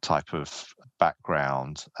type of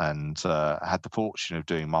background, and had the fortune of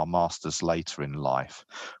doing my master's later in life,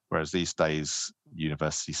 whereas these days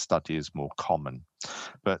university study is more common.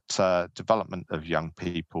 But development of young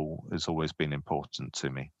people has always been important to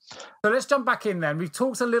me. So let's jump back in then. We've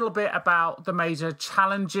talked a little bit about the major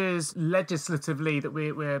challenges legislatively that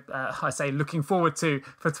we're looking forward to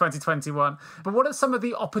for 2021. But what are some of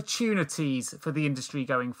the opportunities for the industry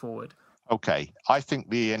going forward? Okay, I think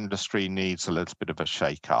the industry needs a little bit of a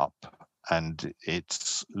shake-up, and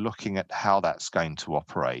it's looking at how that's going to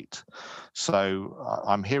operate. So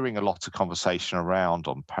I'm hearing a lot of conversation around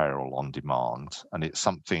on payroll on demand, and it's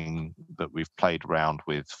something that we've played around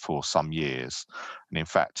with for some years. And in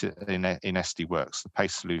fact, in SD Worx, the pay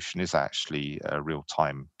solution is actually a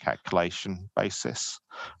real-time calculation basis.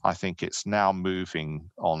 I think it's now moving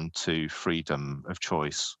on to freedom of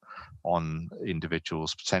choice on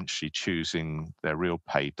individuals potentially choosing their real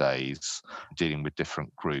pay days, dealing with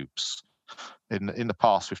different groups. In the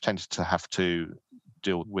past, we've tended to have to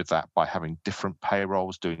deal with that by having different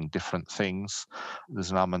payrolls doing different things. There's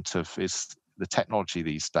an element of, is the technology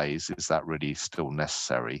these days, is that really still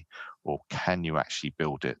necessary, or can you actually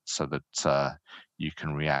build it so that you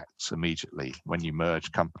can react immediately? When you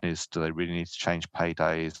merge companies, do they really need to change pay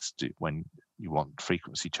days? When you want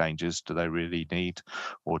frequency changes, do they really need,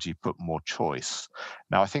 or do you put more choice?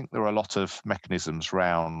 Now, I think there are a lot of mechanisms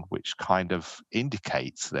around which kind of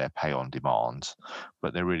indicates their pay on demand,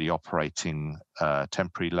 but they're really operating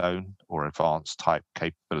temporary loan or advanced type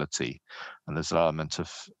capability. And there's an element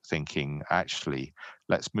of thinking, actually,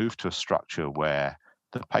 let's move to a structure where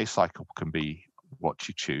the pay cycle can be what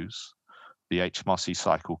you choose. The HMRC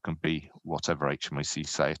cycle can be whatever HMRC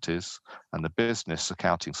say it is, and the business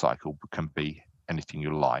accounting cycle can be anything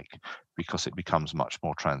you like, because it becomes much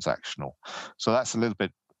more transactional. So that's a little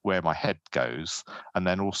bit where my head goes. And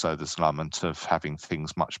then also there's an element of having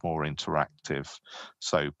things much more interactive,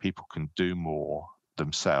 so people can do more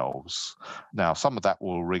themselves. Now, some of that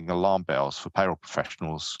will ring alarm bells for payroll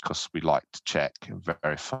professionals, because we like to check and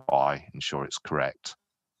verify, ensure it's correct.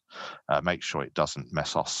 Make sure it doesn't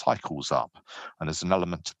mess our cycles up. And there's an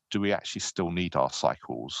element, do we actually still need our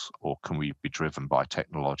cycles, or can we be driven by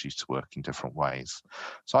technology to work in different ways?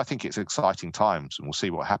 So I think it's exciting times, and we'll see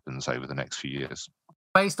what happens over the next few years.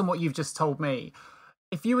 Based on what you've just told me,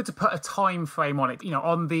 if you were to put a time frame on it,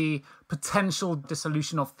 on the potential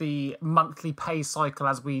dissolution of the monthly pay cycle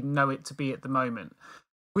as we know it to be at the moment,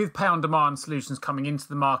 with pay on demand solutions coming into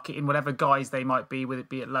the market in whatever guise they might be, whether it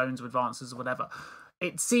be advances or advances or whatever,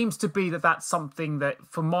 it seems to be that that's something that,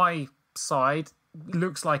 from my side,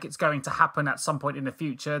 looks like it's going to happen at some point in the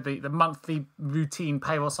future. The monthly routine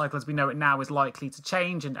payroll cycle as we know it now is likely to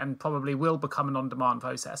change and probably will become an on-demand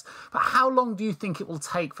process. But how long do you think it will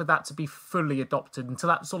take for that to be fully adopted, until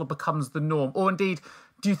that sort of becomes the norm? Or indeed,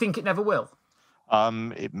 do you think it never will?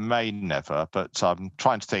 It may never, but I'm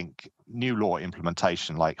trying to think. New law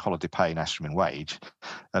implementation like holiday pay, national minimum wage,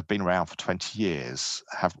 have been around for 20 years.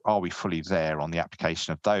 Are we fully there on the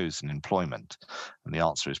application of those in employment? And the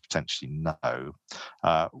answer is potentially no.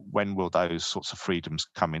 When will those sorts of freedoms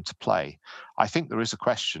come into play? I think there is a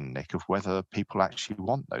question, Nick, of whether people actually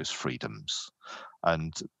want those freedoms.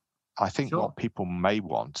 And I think what people may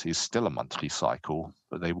want is still a monthly cycle,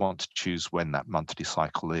 but they want to choose when that monthly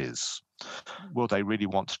cycle is. Will they really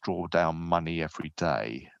want to draw down money every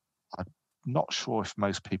day? I'm not sure if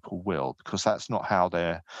most people will, because that's not how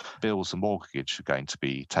their bills and mortgage are going to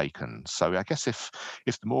be taken. So I guess if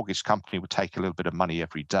the mortgage company would take a little bit of money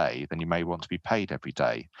every day, then you may want to be paid every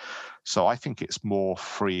day. So I think it's more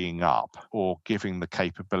freeing up or giving the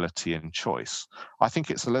capability and choice. I think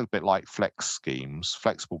it's a little bit like flex schemes.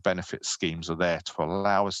 Flexible benefit schemes are there to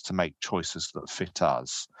allow us to make choices that fit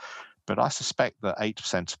us. But I suspect that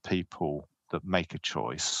 8% of people that make a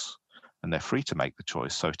choice and they're free to make the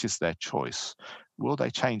choice. So it is their choice. Will they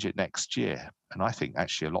change it next year? And I think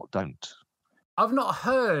actually a lot don't. I've not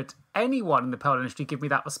heard anyone in the payroll industry give me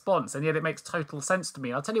that response, and yet it makes total sense to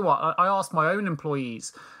me. I'll tell you what, I asked my own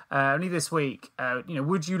employees only this week,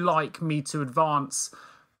 would you like me to advance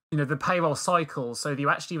the payroll cycle so that you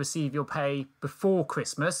actually receive your pay before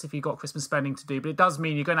Christmas if you've got Christmas spending to do. But it does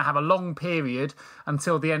mean you're going to have a long period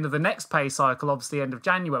until the end of the next pay cycle, obviously the end of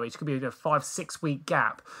January, which could be a 5-6 week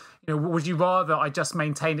gap. Would you rather I just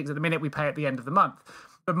maintain it? Because at the minute we pay at the end of the month.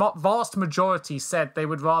 The vast majority said they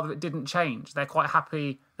would rather it didn't change. They're quite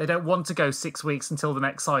happy. They don't want to go 6 weeks until the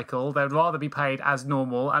next cycle. They'd rather be paid as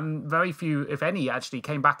normal. And very few, if any, actually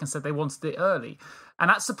came back and said they wanted it early. And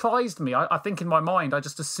that surprised me. I think in my mind, I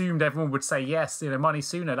just assumed everyone would say yes, money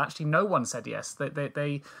sooner. And actually, no one said yes.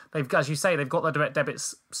 They've, as you say, they've got their direct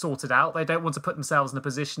debits sorted out. They don't want to put themselves in a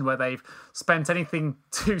position where they've spent anything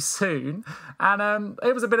too soon. And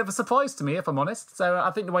it was a bit of a surprise to me, if I'm honest. So I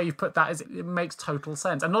think the way you've put that is it makes total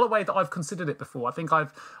sense. And not a way that I've considered it before. I think I'm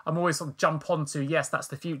always sort of jump onto, yes, that's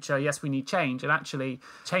the future. Yes, we need change. And actually,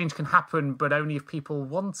 change can happen, but only if people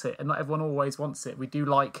want it. And not everyone always wants it. We do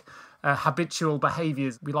like habitual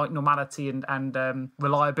behaviours. We like normality and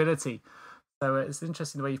reliability. So it's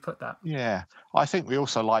interesting the way you put that. Yeah, I think we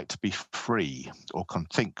also like to be free, or can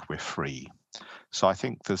think we're free. So I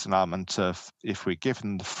think there's an element of, if we're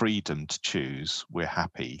given the freedom to choose, we're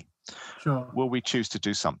happy. Sure. Will we choose to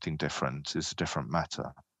do something different is a different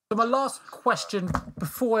matter. So my last question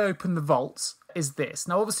before I open the vaults is this.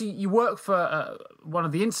 Now, obviously, you work for one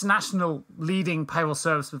of the international leading payroll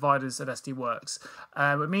service providers at SD Worx.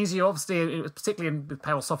 It means you obviously, particularly in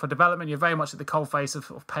payroll software development, you're very much at the coalface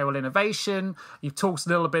of payroll innovation. You've talked a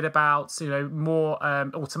little bit about more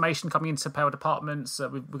automation coming into payroll departments.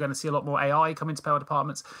 We're going to see a lot more AI come into payroll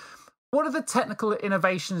departments. What are the technical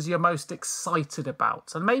innovations you're most excited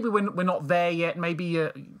about? And maybe we're not there yet. Maybe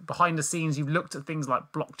behind the scenes you've looked at things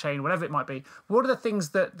like blockchain, whatever it might be. What are the things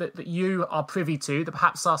that you are privy to that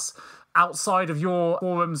perhaps us outside of your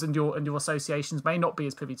forums and your associations may not be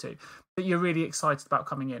as privy to, that you're really excited about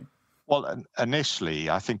coming in? Well, initially,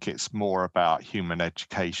 I think it's more about human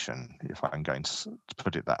education, if I'm going to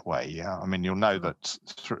put it that way. Yeah, I mean, you'll know that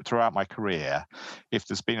throughout my career, if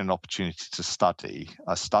there's been an opportunity to study,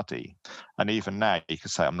 I study. And even now, you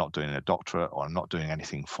could say I'm not doing a doctorate or I'm not doing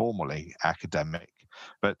anything formally academic,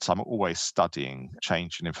 but I'm always studying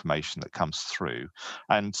change and information that comes through.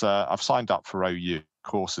 And I've signed up for OU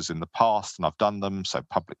courses in the past, and I've done them. So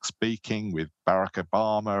public speaking with Barack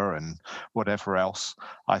Obama and whatever else.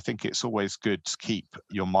 I think it's always good to keep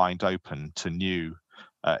your mind open to new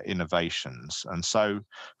innovations. And so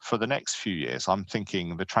for the next few years, I'm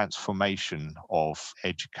thinking the transformation of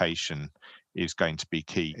education is going to be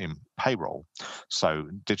key in payroll. So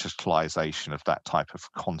digitalization of that type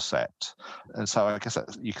of concept. And so I guess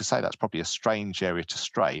you could say that's probably a strange area to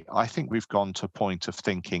stray. I think we've gone to a point of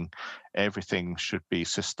thinking everything should be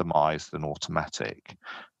systemized and automatic,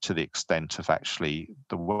 to the extent of actually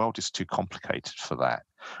the world is too complicated for that.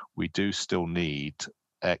 We do still need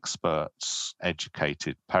experts,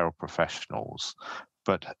 educated payroll professionals,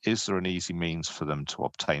 but is there an easy means for them to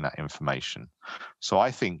obtain that information? So I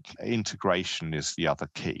think integration is the other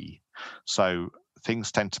key. So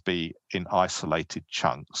things tend to be in isolated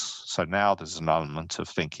chunks. So now there's an element of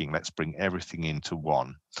thinking, let's bring everything into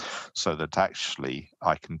one, so that actually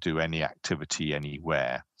I can do any activity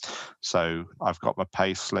anywhere. So I've got my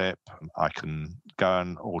pay slip, I can go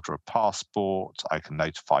and order a passport, I can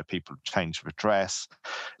notify people of change of address.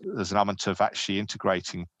 There's an element of actually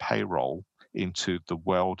integrating payroll into the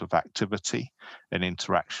world of activity and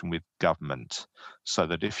interaction with government, so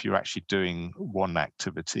that if you're actually doing one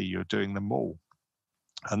activity, you're doing them all.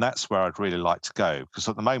 And that's where I'd really like to go, because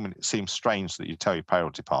at the moment it seems strange that you tell your payroll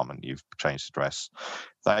department you've changed address.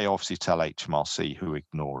 They obviously tell HMRC, who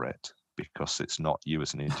ignore it because it's not you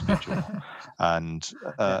as an individual. And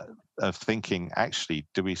of thinking, actually,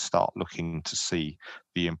 do we start looking to see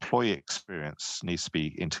the employee experience needs to be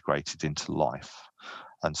integrated into life,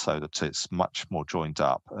 and so that it's much more joined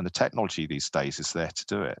up. And the technology these days is there to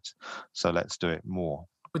do it. So let's do it more.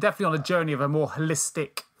 We're definitely on a journey of a more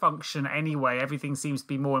holistic function anyway. Everything seems to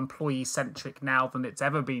be more employee-centric now than it's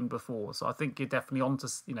ever been before. So I think you're definitely on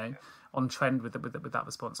to, on trend with that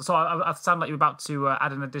response. So I sound like you're about to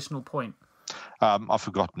add an additional point. I've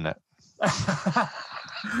forgotten it.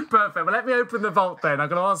 Perfect. Well, let me open the vault then. I'm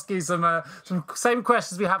going to ask you some same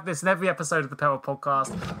questions we have this in every episode of the Payroll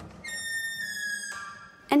Podcast.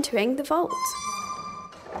 Entering the vault.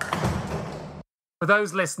 For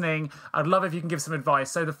those listening, I'd love if you can give some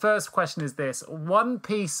advice. So the first question is this: one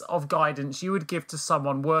piece of guidance you would give to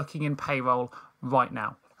someone working in payroll right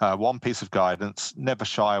now. One piece of guidance: never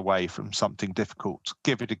shy away from something difficult.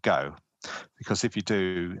 Give it a go, because if you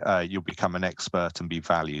do, you'll become an expert and be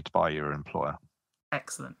valued by your employer.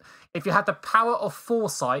 Excellent. If you had the power of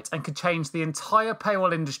foresight and could change the entire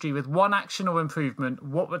payroll industry with one action or improvement,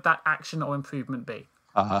 what would that action or improvement be?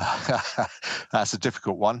 That's a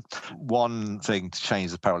difficult one. One thing to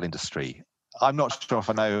change the payroll industry. I'm not sure if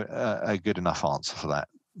I know a good enough answer for that,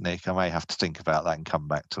 Nick. I may have to think about that and come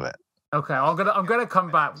back to it. Okay, I'm gonna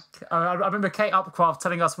come back. I remember Kate Upcraft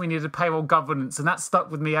telling us we needed payroll governance, and that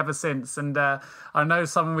stuck with me ever since. And I know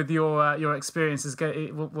someone with your experiences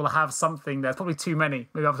will have something there. It's probably too many.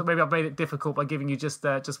 Maybe I've made it difficult by giving you just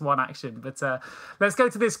one action. But let's go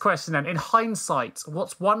to this question then. In hindsight,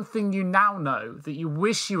 what's one thing you now know that you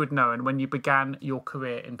wish you had known when you began your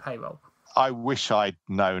career in payroll? I wish I'd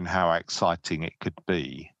known how exciting it could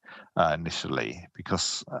be initially,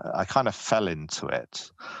 because I kind of fell into it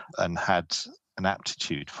and had an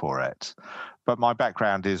aptitude for it. But my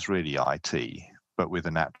background is really IT, but with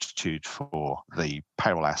an aptitude for the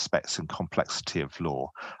payroll aspects and complexity of law.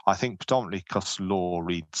 I think predominantly because law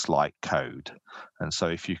reads like code. And so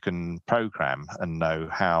if you can program and know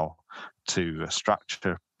how to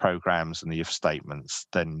structure programs and the if statements,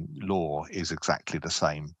 then law is exactly the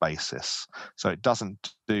same basis. So it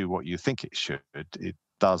doesn't do what you think it should. It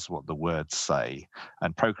does what the words say,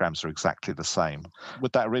 and programs are exactly the same.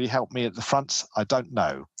 Would that really help me at the front? I don't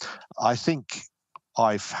know. I think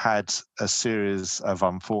I've had a series of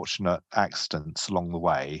unfortunate accidents along the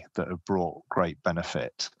way that have brought great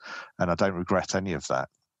benefit, and I don't regret any of that.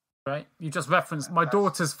 Right. You just referenced my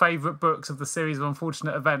daughter's favourite books of the series of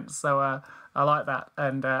unfortunate events. So I like that.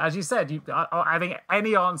 And as you said, I think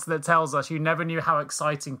any answer that tells us you never knew how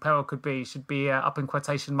exciting payroll could be should be up in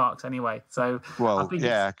quotation marks anyway. So, well,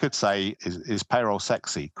 I could say, is payroll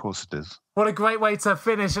sexy? Of course it is. What a great way to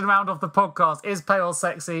finish and round off the podcast. Is payroll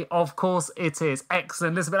sexy? Of course it is.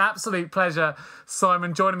 Excellent. It's been an absolute pleasure,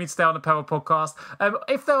 Simon, joining me today on the Payroll Podcast.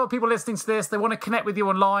 If there are people listening to this, they want to connect with you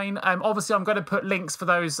online, obviously I'm going to put links for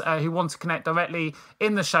those who want to connect directly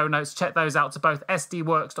in the show notes. Check those out to both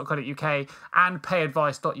sdworx.co.uk and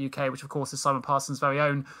payadvice.uk, which of course is Simon Parsons' very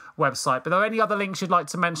own website. But are there any other links you'd like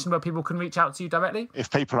to mention where people can reach out to you directly? If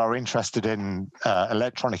people are interested in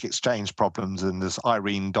electronic exchange problems, and there's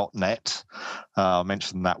irene.net. I'll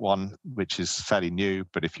mention that one, which is fairly new,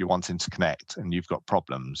 but if you're wanting to connect and you've got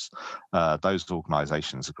problems, those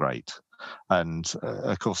organisations are great. And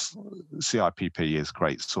of course, CIPP is a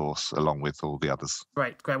great source along with all the others.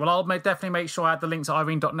 Great. Well, I'll definitely make sure I add the link to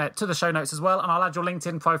irene.net to the show notes as well. And I'll add your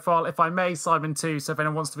LinkedIn profile, if I may, Simon, too. So if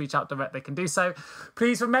anyone wants to reach out direct, they can do so.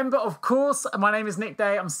 Please remember, of course, my name is Nick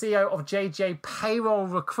Day. I'm CEO of JGA Payroll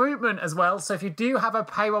Recruitment as well. So if you do have a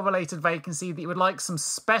payroll-related vacancy that you would like some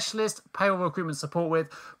specialist payroll recruitment support with,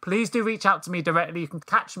 please do reach out to me directly. You can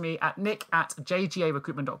catch me at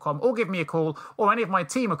nick@jgarecruitment.com, or give me a call, or any of my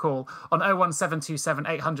team a call on 01727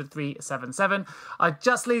 800 377. It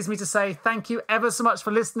just leaves me to say thank you ever so much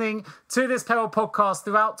for listening to this Payroll Podcast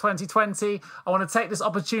throughout 2020. I want to take this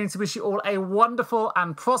opportunity to wish you all a wonderful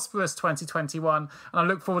and prosperous 2021, and I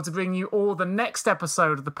look forward to bringing you all the next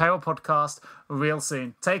episode of the Payroll Podcast real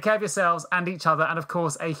soon. Take care of yourselves and each other, and of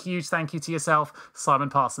course a huge thank you to yourself, Simon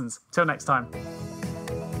Parsons. Till next time.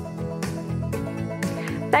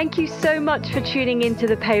 Thank you so much for tuning into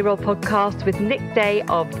the Payroll Podcast with Nick Day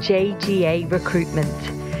of JGA Recruitment.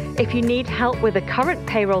 If you need help with a current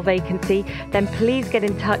payroll vacancy, then please get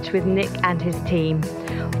in touch with Nick and his team.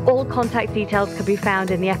 All contact details can be found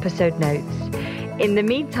in the episode notes. In the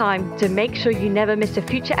meantime, to make sure you never miss a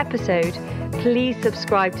future episode, please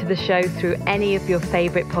subscribe to the show through any of your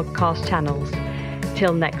favourite podcast channels.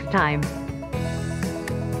 Till next time.